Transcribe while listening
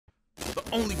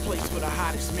only place for the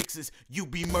hottest mixes,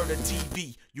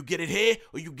 UBMurdaTV. You get it here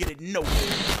or you get it nowhere.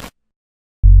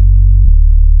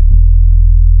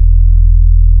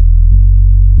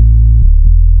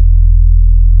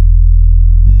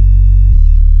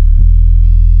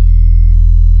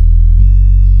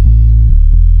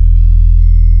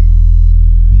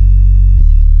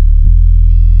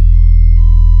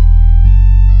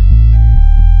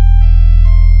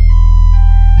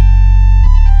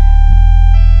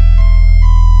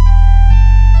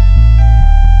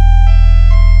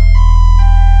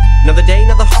 Another day,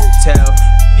 another hotel.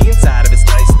 The inside of it's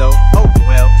nice though. Oh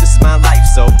well, this is my life,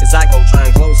 so as I go try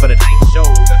and close for the night show.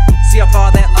 See how far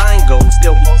that line goes,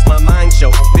 still blows my mind.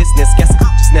 Show business, guess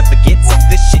I'll just never get. So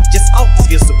this shit just always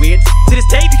feels so weird. To this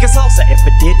day, because all I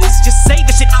ever did was just say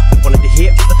the shit I wanted to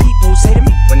hear from the people who say to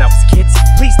me when I was a kid.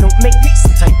 Please don't make me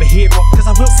some type of hero, cause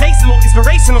I will say some more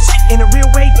inspirational shit in a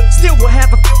real way, but still will have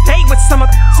a day with some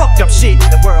of the fucked up shit in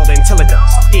the world until it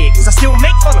does. Cause I still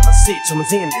make fun of a shit.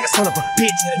 Someone's in, like a son of a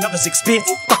bitch, and another's expense.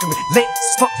 Fucking with lint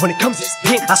as fuck when it comes to this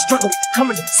pen. I struggle with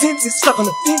coming to senses, stuck on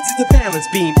the fence of the balance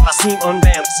beam. I seem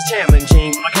unbalanced,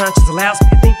 challenging. My conscience allows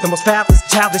me to think the most fabulous,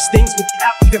 childish things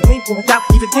without even blinking, without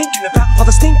even thinking about all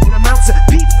the stinking amounts of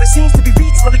people that seems to be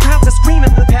reaching for the crowds that screaming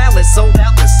in the palace. Sold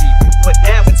out this evening, but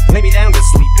now it's lay me down to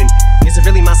sleeping. Is it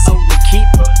really my soul to keep?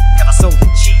 Or have I sold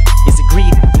it cheap? Is it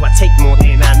greed? Do I take more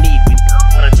than I need? We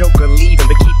on a joke or leaving,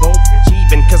 but keep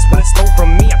overachieving. Cause what it stole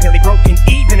from me, I barely broken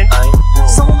even. And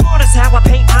so Lord is how I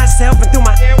paint myself, and through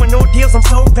my heroin ordeals I'm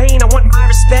so vain. I want my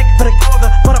respect, but ignore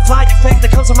the butterfly effect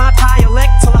that comes from my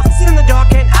dialect. Till I sit in the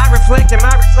dark and I reflect, and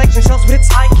my reflection shows what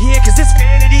it's like here. Cause this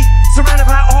vanity, surrounded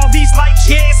by all these lights,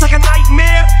 yeah, it's like a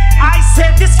nightmare. I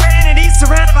said this vanity,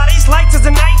 surrounded by these lights, is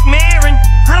a nightmare. And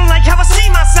I don't like how I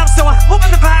see myself, so I open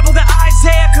the Bible to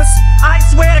Isaiah. Cause I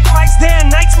swear to Christ there are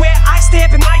nights where I stay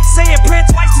up at night saying prayer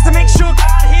twice just to make sure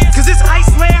God hears. Cause this ice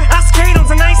layer, I skate on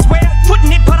a nice wear, putting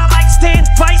it, but I like staying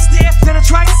twice there. Then I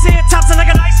try to say it tops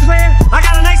like a nice player. I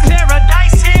got a nice pair of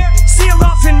dice here, seal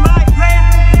off in my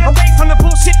plan. Away from the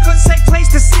bullshit, good safe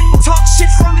place to sit and talk shit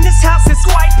from. In this house it's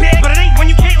quite big, but it ain't when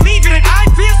you can't leave it, and I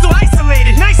feel so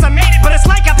isolated. Nice I made it, but it's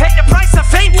like I paid the price of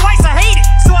fame twice. I hate it,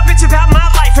 so I bitch about my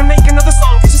life and make another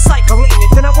song. It's just like in it.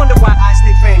 Then I wonder why I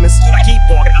stay famous. I keep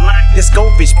walking the line. This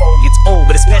goldfish bowl gets old,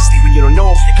 but especially when you don't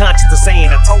know if your conscience is saying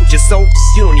I told you so.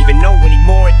 You don't even know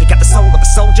anymore if they got the soul of a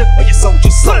soldier or your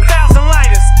soldier's soul. Put 1,000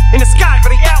 lighters in the sky for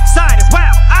the outsiders.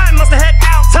 Wow, I must have had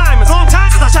Alzheimer's. Long time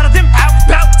since I shouted them out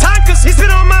about time, cause it's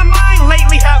been on my mind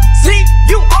lately. How, see,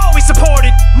 you always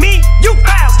supported me, you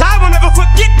fast. I will never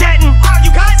forget that, and how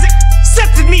you guys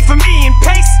accepted me for me in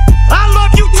pace. I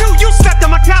love you too, you slept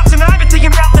on my couch, and I've been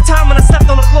thinking about the time when I slept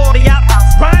on the floor of the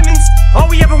outhouse. Rhyming's all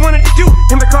we ever wanted to do,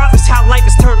 and regardless how life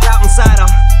has turned out inside,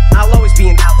 I'll always be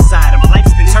an outsider. My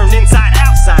life's been turned inside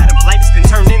outside, and my life's been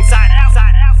turned inside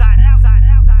outside, outside, outside,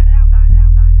 outside, outside, outside,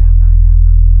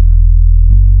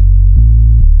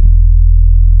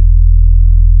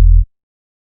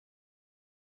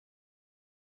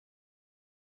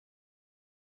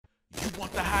 You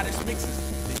want the hottest mixes,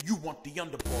 then you want the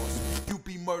underboss.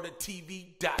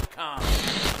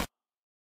 UBMurdaTV.com.